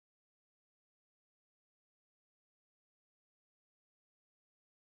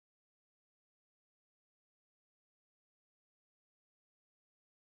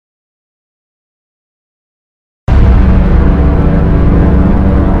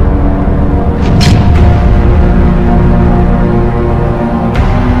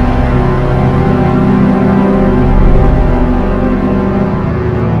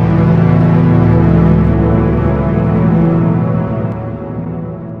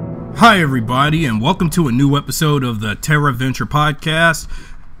Hi everybody, and welcome to a new episode of the Terra podcast.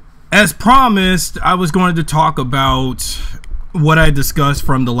 As promised, I was going to talk about what I discussed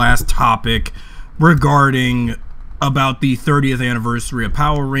from the last topic regarding about the 30th anniversary of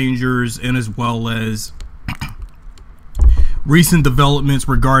Power Rangers, and as well as recent developments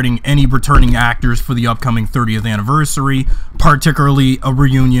regarding any returning actors for the upcoming 30th anniversary, particularly a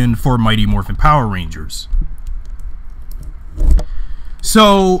reunion for Mighty Morphin Power Rangers.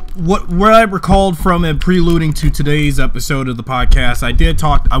 So, what I recalled from and preluding to today's episode of the podcast,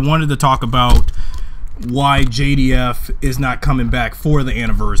 I wanted to talk about why JDF is not coming back for the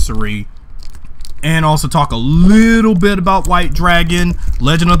anniversary, and also talk a little bit about White Dragon,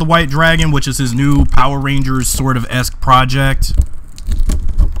 Legend of the White Dragon, which is his new Power Rangers sort of esque project.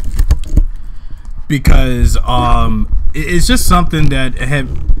 Because it's just something that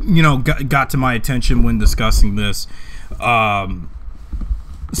had, got to my attention when discussing this.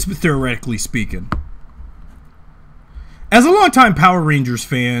 Theoretically speaking, as a longtime Power Rangers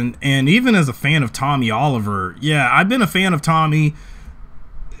fan, and even as a fan of Tommy Oliver, yeah, I've been a fan of Tommy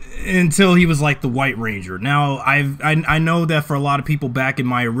until he was like the White Ranger. Now, I know that for a lot of people back in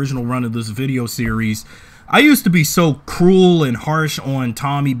my original run of this video series, I used to be so cruel and harsh on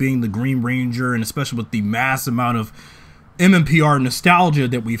Tommy being the Green Ranger, and especially with the mass amount of MMPR nostalgia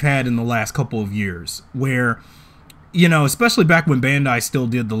that we've had in the last couple of years, where, especially back when Bandai still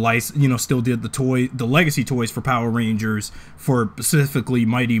did the the legacy toys for Power Rangers, for specifically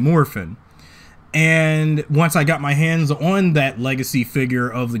Mighty Morphin. And once I got my hands on that legacy figure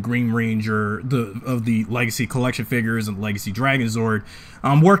of the Green Ranger, of the legacy collection figures and Legacy Dragon Zord,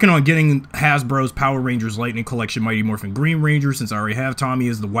 I'm working on getting Hasbro's Power Rangers Lightning Collection Mighty Morphin Green Ranger, since I already have Tommy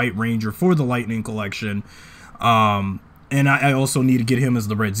as the White Ranger for the Lightning Collection. And I also need to get him as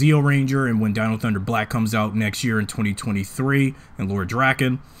the Red Zeo Ranger, and when Dino Thunder Black comes out next year in 2023, and Lord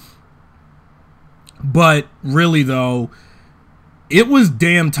Draken. But really, though, it was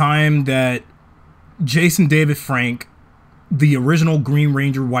damn time that Jason David Frank, the original Green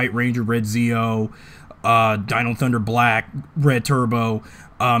Ranger, White Ranger, Red Zeo, Dino Thunder Black, Red Turbo,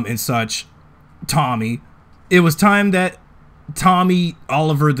 and such, Tommy, it was time that Tommy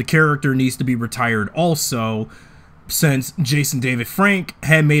Oliver, the character, needs to be retired also, since Jason David Frank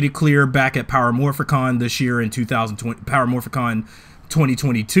had made it clear back at Power Morphicon this year in 2020, Power Morphicon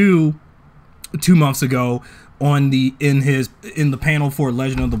 2022, 2 months ago, in the panel for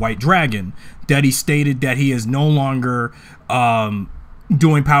Legend of the White Dragon, that he stated that he is no longer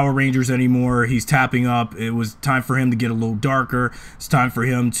doing Power Rangers anymore. He's tapping up. It was time for him to get a little darker. It's time for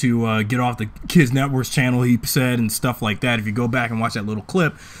him to get off the Kids Networks channel, he said, and stuff like that. If you go back and watch that little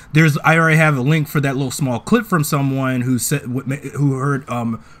clip, I already have a link for that little small clip from someone who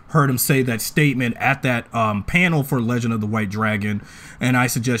heard him say that statement at that panel for Legend of the White Dragon, and I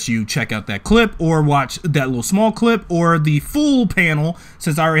suggest you check out that clip, or watch that little small clip, or the full panel,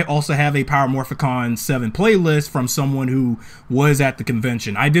 since I also have a Power Morphicon 7 playlist from someone who was at the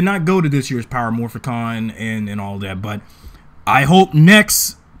convention. I did not go to this year's Power Morphicon and all that, but I hope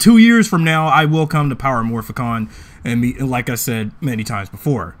next 2 years from now I will come to Power Morphicon and meet, like I said many times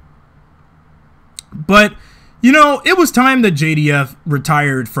before. But it was time that JDF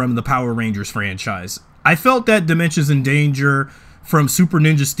retired from the Power Rangers franchise. I felt that Dimensions in Danger from Super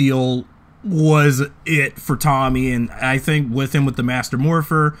Ninja Steel was it for Tommy, and I think with the Master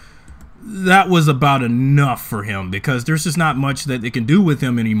Morpher, that was about enough for him, because there's just not much that they can do with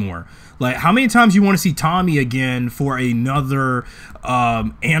him anymore. Like, how many times you want to see Tommy again for another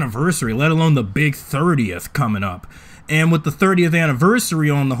anniversary, let alone the big 30th coming up? And with the 30th anniversary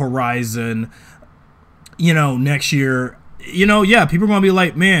on the horizon, next year, yeah, people are going to be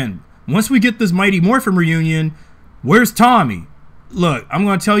like, man, once we get this Mighty Morphin reunion, where's Tommy? Look, I'm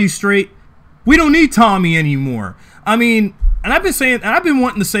going to tell you straight, we don't need Tommy anymore. I mean, and I've been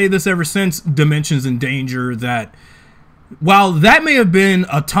wanting to say this ever since Dimensions in Danger, that while that may have been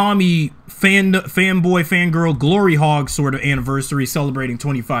a Tommy fanboy, fangirl, glory hog sort of anniversary celebrating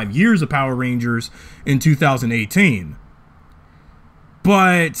 25 years of Power Rangers in 2018,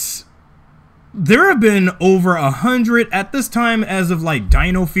 but there have been over 100 at this time, as of like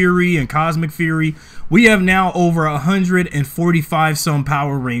Dino Fury and Cosmic Fury. We have now over 145 some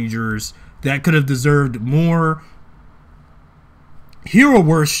Power Rangers that could have deserved more hero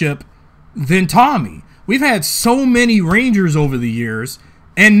worship than Tommy. We've had so many Rangers over the years,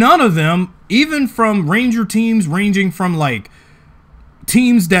 and none of them, even from Ranger teams ranging from like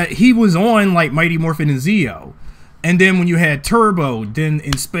teams that he was on, like Mighty Morphin and Zeo, And then when you had Turbo, then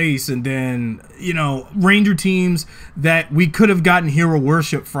in space, and then, you know, Ranger teams that we could have gotten hero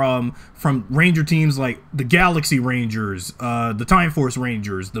worship from Ranger teams like the Galaxy Rangers, the Time Force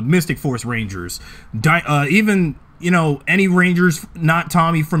Rangers, the Mystic Force Rangers, even, you know, any Rangers not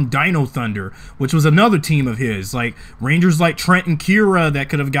Tommy from Dino Thunder, which was another team of his, like Rangers like Trent and Kira that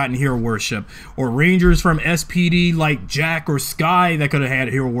could have gotten hero worship, or Rangers from SPD like Jack or Sky that could have had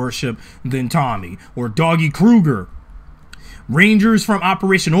hero worship than Tommy, or Doggy Kruger. Rangers from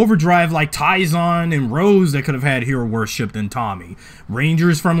Operation Overdrive like Tyzon and Rose that could have had hero worship than Tommy.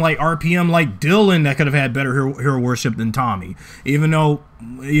 Rangers from like RPM like Dylan that could have had better hero worship than Tommy. Even though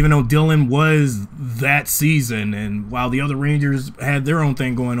Dylan was that season, and while the other Rangers had their own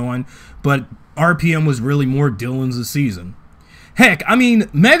thing going on, but RPM was really more Dylan's a season. Heck, I mean,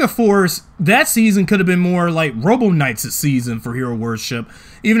 Megaforce, that season could have been more like Robo Knight's season for hero worship,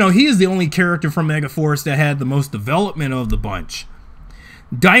 even though he is the only character from Megaforce that had the most development of the bunch.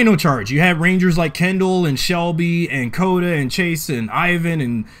 Dino Charge, you had Rangers like Kendall and Shelby and Coda and Chase and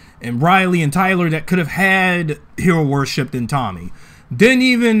Ivan and Riley and Tyler that could have had hero worship than Tommy. Then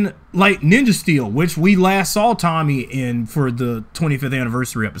even like Ninja Steel, which we last saw Tommy in for the 25th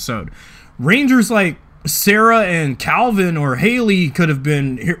anniversary episode. Rangers like Sarah and Calvin or Haley could have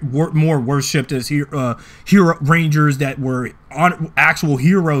been more worshipped as hero Rangers that were actual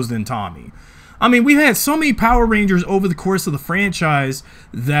heroes than Tommy. I mean, we've had so many Power Rangers over the course of the franchise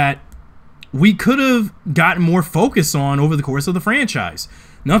that we could have gotten more focus on over the course of the franchise.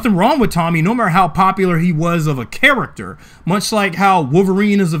 Nothing wrong with Tommy, no matter how popular he was of a character. Much like how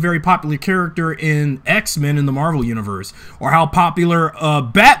Wolverine is a very popular character in X-Men in the Marvel Universe, or how popular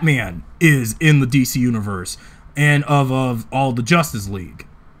Batman is in the DC Universe and of all the Justice League.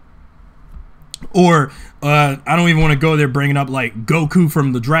 Or, I don't even want to go there bringing up like Goku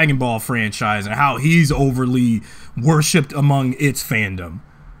from the Dragon Ball franchise and how he's overly worshipped among its fandom.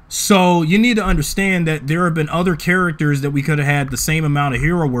 So you need to understand that there have been other characters that we could have had the same amount of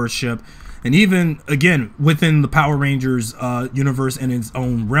hero worship, and even, again, within the Power Rangers universe in its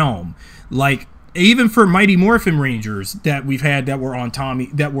own realm. Like, even for Mighty Morphin Rangers that we've had that were on Tommy,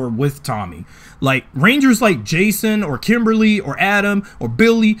 that were with Tommy, like Rangers like Jason or Kimberly or Adam or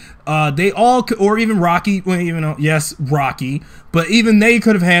Billy, they all, or even Rocky, well, even though, yes, Rocky, but even they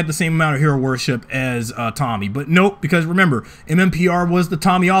could have had the same amount of hero worship as Tommy. But nope, because remember, MMPR was the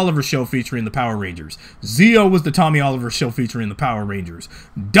Tommy Oliver show featuring the Power Rangers. Zeo was the Tommy Oliver show featuring the Power Rangers.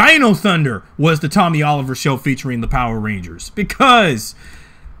 Dino Thunder was the Tommy Oliver show featuring the Power Rangers. Because,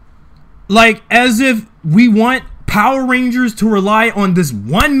 like, as if we want Power Rangers to rely on this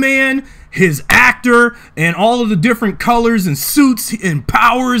one man, his actor, and all of the different colors and suits and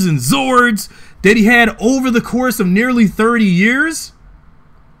powers and Zords that he had over the course of nearly 30 years.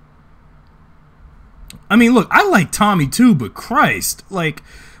 I mean, look, I like Tommy too, but Christ, like,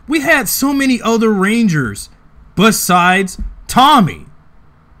 we had so many other Rangers besides Tommy.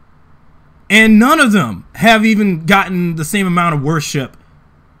 And none of them have even gotten the same amount of worship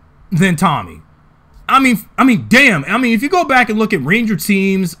than Tommy. I mean, damn. I mean, if you go back and look at Ranger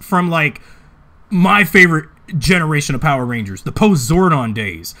teams from, like, my favorite generation of Power Rangers, the post-Zordon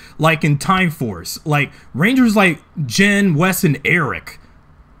days, like in Time Force, like Rangers like Jen, Wes, and Eric,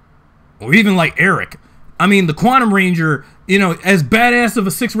 or even like Eric. I mean, the Quantum Ranger, you know, as badass of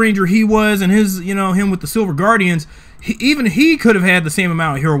a Six Ranger he was, and his, you know, him with the Silver Guardians, even he could have had the same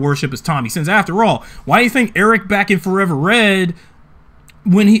amount of hero worship as Tommy, since after all, why do you think Eric back in Forever Red,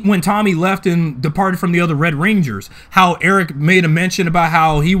 when Tommy left and departed from the other Red Rangers, how Eric made a mention about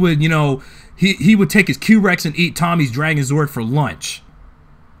how he would, you know, he would take his Q-Rex and eat Tommy's Dragon Zord for lunch.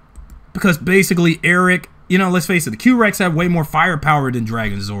 Because basically Eric, you know, let's face it, the Q-Rex had way more firepower than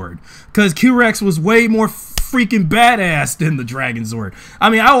Dragon Zord. Because Q-Rex was way more freaking badass than the Dragon Zord. I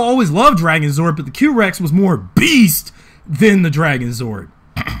mean, I always loved Dragon Zord, but the Q-Rex was more beast than the Dragon Zord.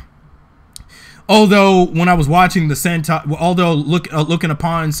 Although, when I was watching the Sentai, although looking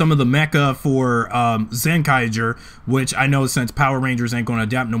upon some of the mecha for Zenkaiger, which I know since Power Rangers ain't going to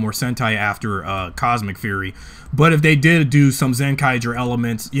adapt no more Sentai after Cosmic Fury, but if they did do some Zenkaiger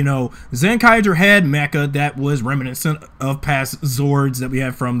elements, you know, Zenkaiger had mecha that was reminiscent of past Zords that we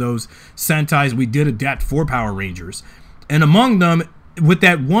had from those Sentais we did adapt for Power Rangers. And among them, with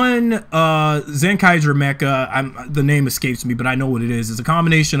that one Zenkaiger mecha, the name escapes me, but I know what it is. It's a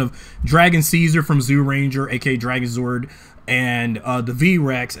combination of Dragon Caesar from Zoo Ranger, aka Dragon Zord, and the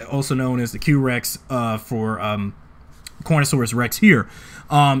V-Rex, also known as the Q-Rex for Cornosaurus Rex here.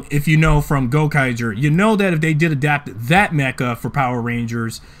 If you know from Gokaiger, you know that if they did adapt that mecha for Power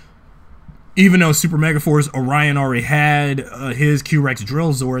Rangers, even though Super Megaforce Orion already had his Q-Rex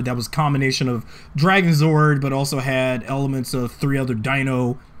Drill Zord, that was a combination of Dragon Zord, but also had elements of 3 other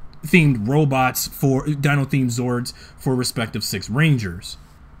Dino-themed robots for Dino-themed Zords for respective 6 Rangers.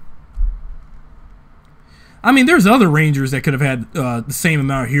 I mean, there's other Rangers that could have had the same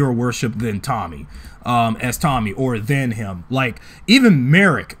amount of hero worship than Tommy, as Tommy, or than him. Like, even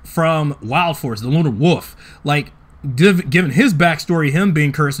Merrick from Wild Force, the Lunar Wolf, like, given his backstory, him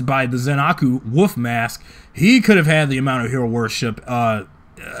being cursed by the Zenaku wolf mask, he could have had the amount of hero worship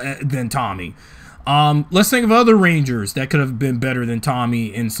than Tommy. Let's think of other Rangers that could have been better than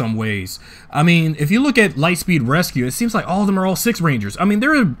Tommy in some ways. I mean, if you look at Lightspeed Rescue, it seems like all of them are all 6 Rangers. I mean,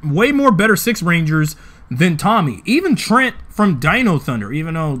 there are way more better 6 Rangers than Tommy. Even Trent from Dino Thunder,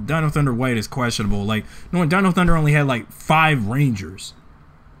 even though Dino Thunder White is questionable. Like, knowing Dino Thunder only had like 5 Rangers.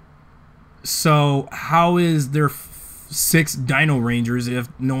 So, how is there 6 Dino Rangers if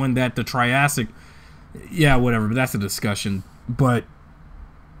knowing that the Triassic... Yeah, whatever, but that's a discussion. But...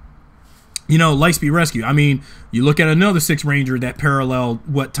 you know, Lightspeed Rescue. I mean, you look at another 6 Ranger that paralleled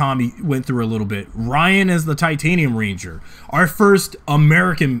what Tommy went through a little bit. Ryan as the Titanium Ranger. Our first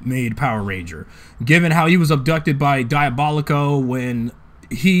American-made Power Ranger. Given how he was abducted by Diabolico when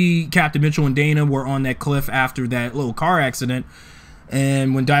he, Captain Mitchell, and Dana were on that cliff after that little car accident.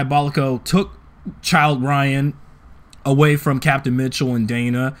 And when Diabolico took Child Ryan away from Captain Mitchell and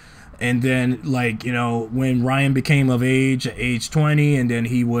Dana... and then, like, you know, when Ryan became of age at age 20, and then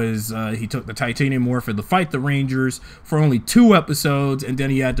he was, he took the Titanium Morpher to fight the Rangers for only 2 episodes, and then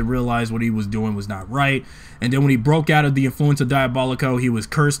he had to realize what he was doing was not right. And then when he broke out of the influence of Diabolico, he was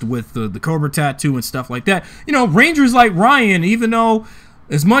cursed with the Cobra tattoo and stuff like that. You know, Rangers like Ryan, even though,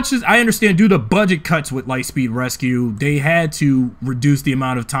 as much as I understand due to budget cuts with Lightspeed Rescue, they had to reduce the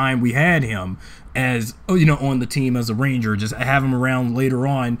amount of time we had him as, you know, on the team as a Ranger. Just have him around later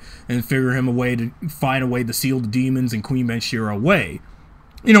on and figure him a way to find a way to seal the demons and Queen Ben-Shira away.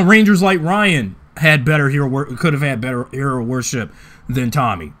 You know, Rangers like Ryan had better could have had better hero worship than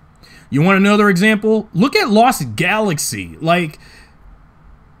Tommy. You want another example? Look at Lost Galaxy. Like,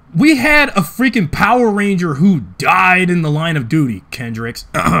 we had a freaking Power Ranger who died in the line of duty, Kendricks.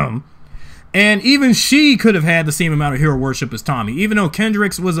 And even she could have had the same amount of hero worship as Tommy, even though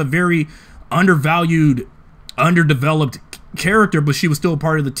Kendricks was a very undervalued, underdeveloped character, but she was still a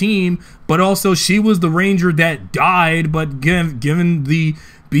part of the team. But also, she was the Ranger that died, but given the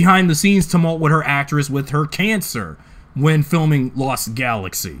behind-the-scenes tumult with her actress with her cancer when filming Lost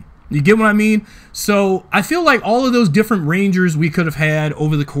Galaxy. You get what I mean? So, I feel like all of those different Rangers we could have had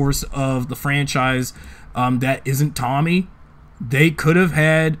over the course of the franchise that isn't Tommy, they could have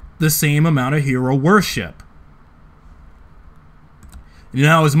had the same amount of hero worship. You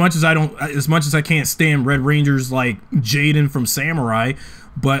know, as much as I can't stand Red Rangers like Jaden from Samurai,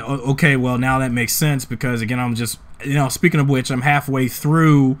 but okay, well, now that makes sense because, again, I'm just, you know, speaking of which, I'm halfway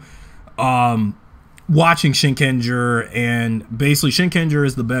through watching Shinkenger, and basically Shinkenger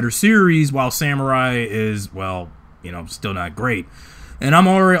is the better series, while Samurai is, well, you know, still not great. And I'm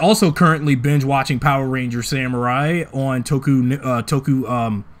already also currently binge watching Power Ranger Samurai on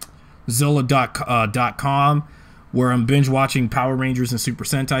Tokuzilla.com, where I'm binge watching Power Rangers and Super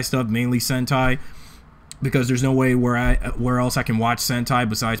Sentai stuff, mainly Sentai, because there's no way where else I can watch Sentai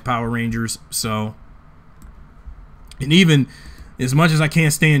besides Power Rangers. So, and even as much as I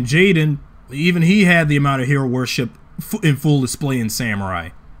can't stand Jaden, even he had the amount of hero worship in full display in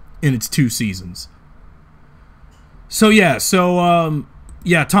Samurai in its 2 seasons. So yeah,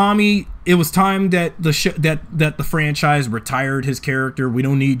 yeah, Tommy, it was time that the franchise retired his character. We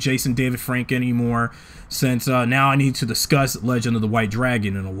don't need Jason David Frank anymore, since now I need to discuss Legend of the White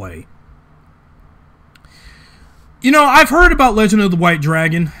Dragon in a way. You know, I've heard about Legend of the White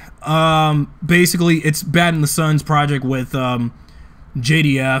Dragon. Basically, it's Bad in the Sun's project with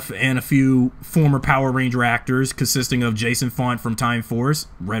JDF and a few former Power Ranger actors, consisting of Jason Font from Time Force,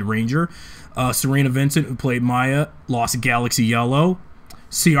 Red Ranger, Serena Vincent, who played Maya, Lost Galaxy Yellow,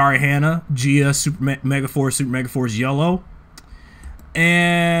 Ciara Hanna, Gia, Super Megaforce Yellow.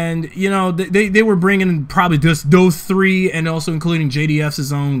 And, you know, they were bringing in probably just those 3, and also including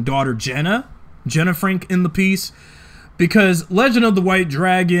JDF's own daughter, Jenna Frank, in the piece. Because Legend of the White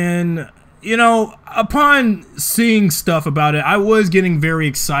Dragon, you know, upon seeing stuff about it, I was getting very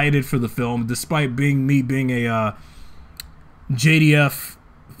excited for the film, despite me being a JDF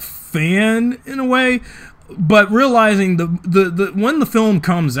fan in a way. But realizing when the film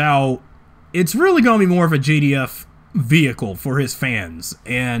comes out, it's really going to be more of a JDF vehicle for his fans,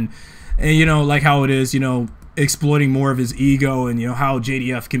 and you know, like how it is, you know, exploiting more of his ego, and you know how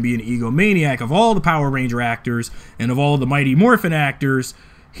JDF can be an egomaniac. Of all the Power Ranger actors and of all the Mighty Morphin actors,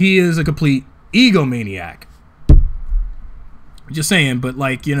 he is a complete egomaniac. Just saying, but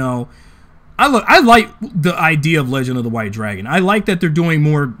like, you know, I like the idea of Legend of the White Dragon. I like that they're doing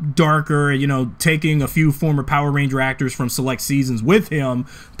more darker, you know, taking a few former Power Ranger actors from select seasons with him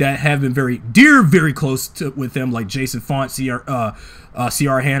that have been very close to with him, like Jason Font, Ciara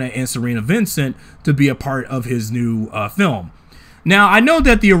Hanna, and Serena Vincent, to be a part of his new film. Now, I know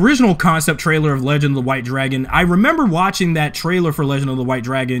that the original concept trailer of Legend of the White Dragon, I remember watching that trailer for Legend of the White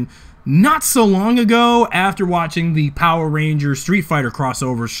Dragon not so long ago after watching the Power Ranger Street Fighter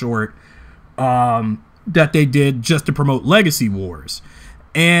crossover short that they did just to promote Legacy Wars.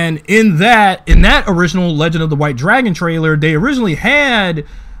 And in that original Legend of the White Dragon trailer, they originally had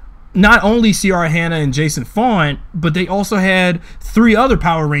not only Ciara Hanna and Jason Font, but they also had 3 other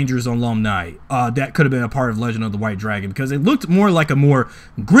Power Rangers alumni that could have been a part of Legend of the White Dragon, because it looked more like a more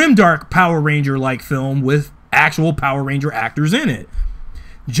grimdark Power Ranger-like film with actual Power Ranger actors in it.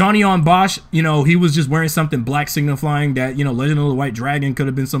 Johnny on Bosch, you know, he was just wearing something black, signifying that, you know, Legend of the White Dragon could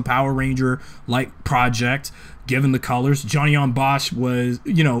have been some Power Ranger-like project, given the colors. Johnny on Bosch was,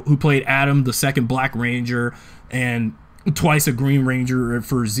 you know, who played Adam, the second Black Ranger, and twice a Green Ranger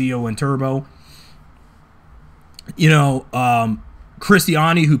for Zeo and Turbo. You know,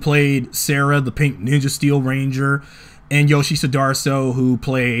 Christiani, who played Sarah, the Pink Ninja Steel Ranger, and Yoshi Sudarso, who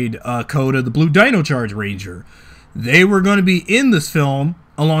played Koda, the Blue Dino Charge Ranger. They were going to be in this film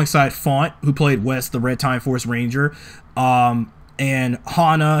alongside Font, who played West, the Red Time Force Ranger, and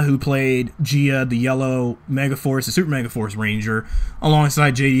Hana, who played Gia, the Yellow Megaforce, the Super Megaforce Ranger,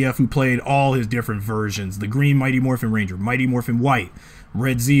 alongside JDF, who played all his different versions, the Green Mighty Morphin Ranger, Mighty Morphin White,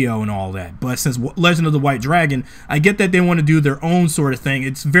 Red Zeo, and all that. But since Legend of the White Dragon, I get that they want to do their own sort of thing.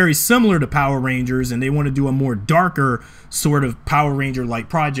 It's very similar to Power Rangers, and they want to do a more darker sort of Power Ranger-like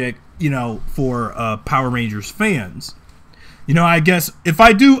project, you know, for Power Rangers fans. You know, I guess if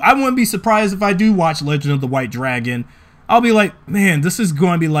I do, I wouldn't be surprised if I do watch Legend of the White Dragon. I'll be like, man, this is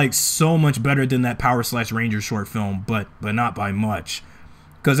going to be like so much better than that Power/Ranger short film, but not by much.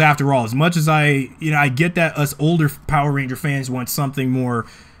 Because after all, as much as I get that us older Power Ranger fans want something more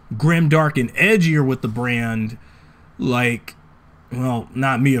grim, dark, and edgier with the brand, like, well,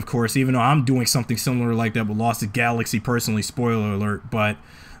 not me, of course, even though I'm doing something similar like that with Lost in Galaxy personally, spoiler alert, but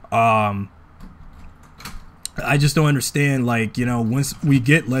I just don't understand, like, you know, once we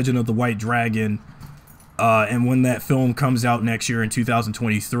get Legend of the White Dragon, and when that film comes out next year in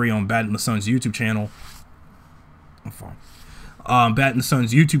 2023 on Bat and the Sun's YouTube channel, Bat and the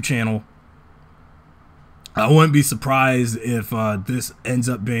Sun's YouTube channel, I wouldn't be surprised if this ends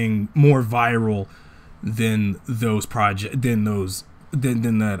up being more viral than those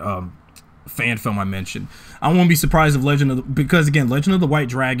that fan film I mentioned. I won't be surprised if because again, Legend of the White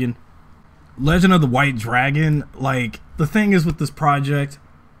Dragon, like, the thing is with this project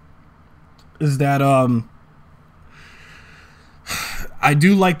is that I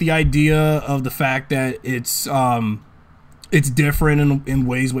do like the idea of the fact that it's different in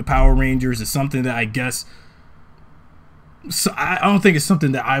ways with Power Rangers. It's something that I guess, so I don't think it's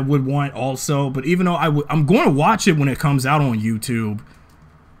something that I would want also, but even though I'm going to watch it when it comes out on YouTube,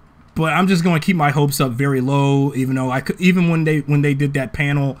 but I'm just going to keep my hopes up very low, even though even when they did that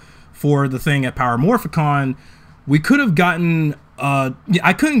panel for the thing at Power Morphicon, we could have gotten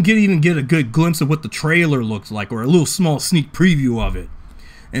I couldn't even get a good glimpse of what the trailer looked like, or a little small sneak preview of it.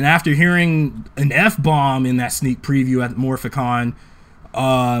 And after hearing an F-bomb in that sneak preview at Morphicon,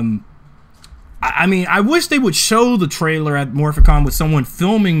 I mean, I wish they would show the trailer at Morphicon with someone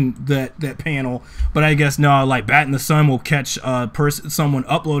filming that panel, but I guess no, like Bat and the Sun will catch someone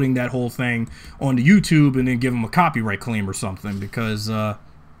uploading that whole thing onto YouTube and then give them a copyright claim or something, because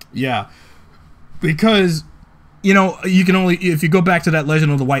yeah, because, you know, you can only, if you go back to that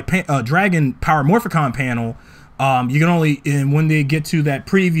Legend of the White Dragon Power Morphicon panel, you can only, and when they get to that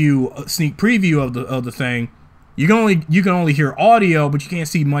preview, sneak preview of the thing, you can only hear audio, but you can't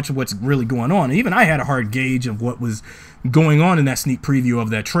see much of what's really going on. And even I had a hard gauge of what was going on in that sneak preview of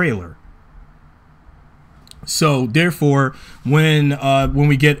that trailer. So therefore, when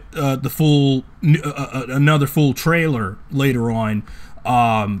we get the full another full trailer later on,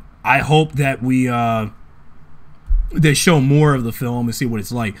 I hope that they show more of the film and see what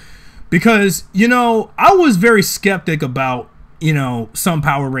it's like. Because, you know, I was very skeptic about, you know, some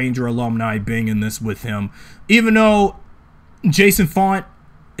Power Ranger alumni being in this with him. Even though Jason Font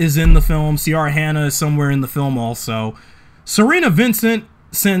is in the film, Ciara Hanna is somewhere in the film also. Serena Vincent,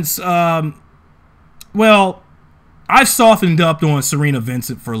 since, well, I've softened up on Serena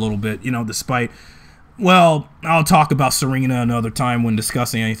Vincent for a little bit, you know, despite Well, I'll talk about Serena another time when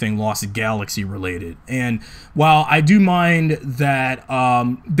discussing anything Lost Galaxy related. And while I do mind that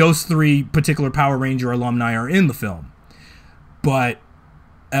those 3 particular Power Ranger alumni are in the film, but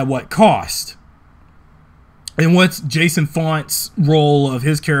at what cost? And what's Jason Font's role of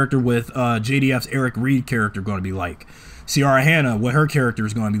his character with JDF's Erik Reed character going to be like? Ciara Hanna, what her character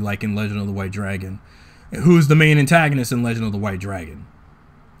is going to be like in Legend of the White Dragon? Who's the main antagonist in Legend of the White Dragon?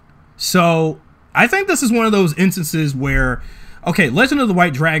 So I think this is one of those instances where, okay, Legend of the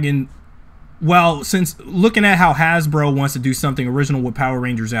White Dragon, well, since looking at how Hasbro wants to do something original with Power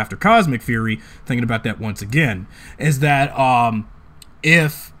Rangers after Cosmic Fury, thinking about that once again, is that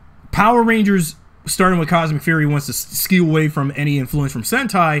if Power Rangers, starting with Cosmic Fury, wants to skew away from any influence from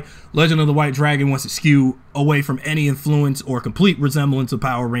Sentai, Legend of the White Dragon wants to skew away from any influence or complete resemblance of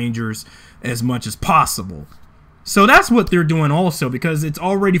Power Rangers as much as possible. So that's what they're doing also, because it's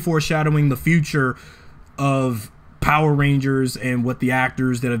already foreshadowing the future of Power Rangers and what the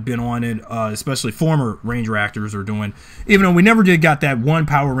actors that have been on it, especially former Ranger actors, are doing. Even though we never did got that one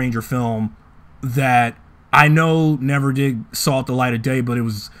Power Ranger film that I know never did saw the light of day,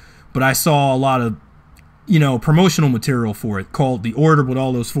 but I saw a lot of, you know, promotional material for it called The Order with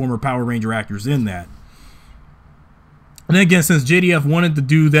all those former Power Ranger actors in that. And then again, since JDF wanted to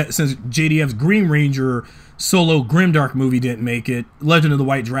do that, since JDF's Green Ranger solo Grimdark movie didn't make it, Legend of the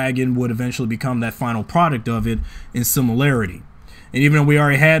White Dragon would eventually become that final product of it in similarity. And even though we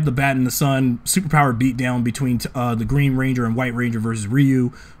already had the Bat in the Sun superpower beatdown between the Green Ranger and White Ranger versus Ryu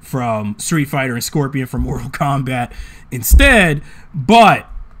from Street Fighter and Scorpion from Mortal Kombat instead, but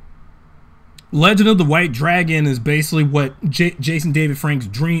Legend of the White Dragon is basically what Jason David Frank's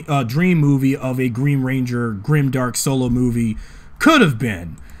dream movie of a Green Ranger grimdark solo movie could have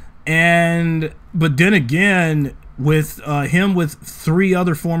been. But then again, with him with 3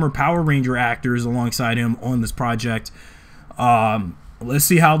 other former Power Ranger actors alongside him on this project, let's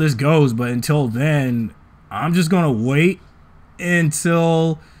see how this goes. But until then, I'm just gonna wait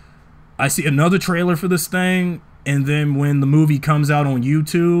until I see another trailer for this thing, and then when the movie comes out on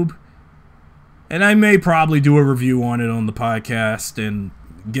YouTube, and I may probably do a review on it on the podcast and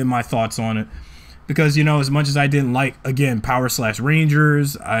give my thoughts on it. Because, you know, as much as I didn't like, again,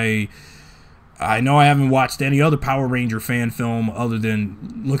 Power/Rangers, I know I haven't watched any other Power Ranger fan film other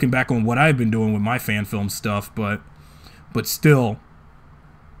than looking back on what I've been doing with my fan film stuff, but still.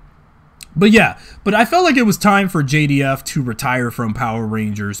 But yeah, but I felt like it was time for JDF to retire from Power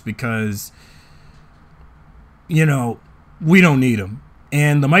Rangers because, you know, we don't need him.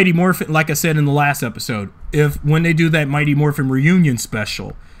 And the Mighty Morphin, like I said in the last episode, when they do that Mighty Morphin reunion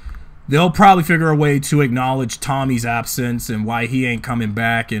special, they'll probably figure a way to acknowledge Tommy's absence and why he ain't coming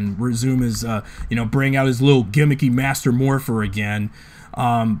back and resume his, bring out his little gimmicky Master Morpher again.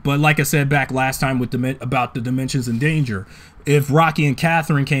 But like I said back last time about the Dimensions in Danger, if Rocky and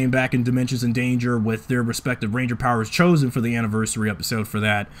Catherine came back in Dimensions in Danger with their respective Ranger powers chosen for the anniversary episode for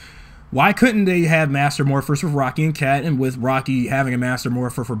that, why couldn't they have Master Morphers for Rocky and Cat, and with Rocky having a Master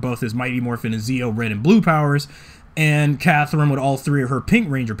Morpher for both his Mighty Morphin and Zeo red and blue powers, and Catherine with all 3 of her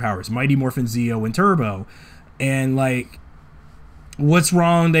Pink Ranger powers, Mighty Morphin, Zeo, and Turbo. And, like, what's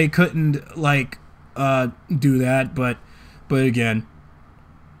wrong? They couldn't, like, do that, but again.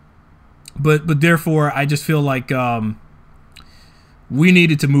 But therefore, I just feel like we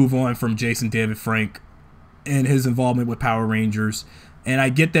needed to move on from Jason David Frank and his involvement with Power Rangers. And I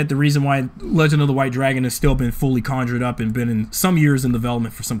get that the reason why Legend of the White Dragon has still been fully conjured up and been in some years in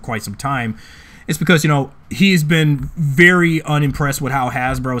development for quite some time is because, you know, he's been very unimpressed with how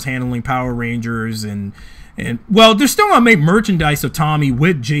Hasbro is handling Power Rangers and well, they're still gonna make merchandise of Tommy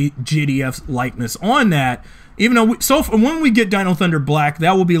with JDF's likeness on that. Even though when we get Dino Thunder Black,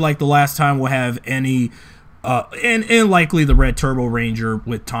 that will be like the last time we'll have any and likely the Red Turbo Ranger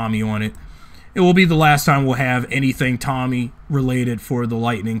with Tommy on it. It will be the last time we'll have anything Tommy related for the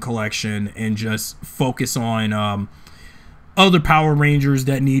Lightning Collection and just focus on other Power Rangers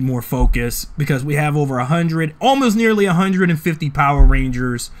that need more focus, because we have over 100, almost nearly 150 Power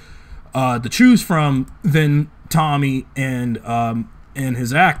Rangers to choose from than Tommy and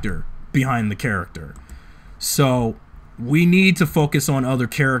his actor behind the character. So we need to focus on other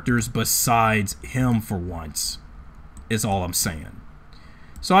characters besides him for once, is all I'm saying.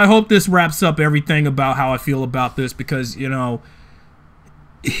 So I hope this wraps up everything about how I feel about this, because, you know,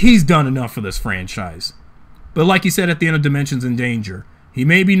 he's done enough for this franchise. But like he said at the end of Dimensions in Danger, he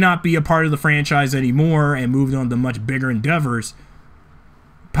maybe not be a part of the franchise anymore and moved on to much bigger endeavors.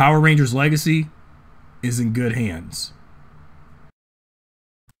 Power Rangers Legacy is in good hands.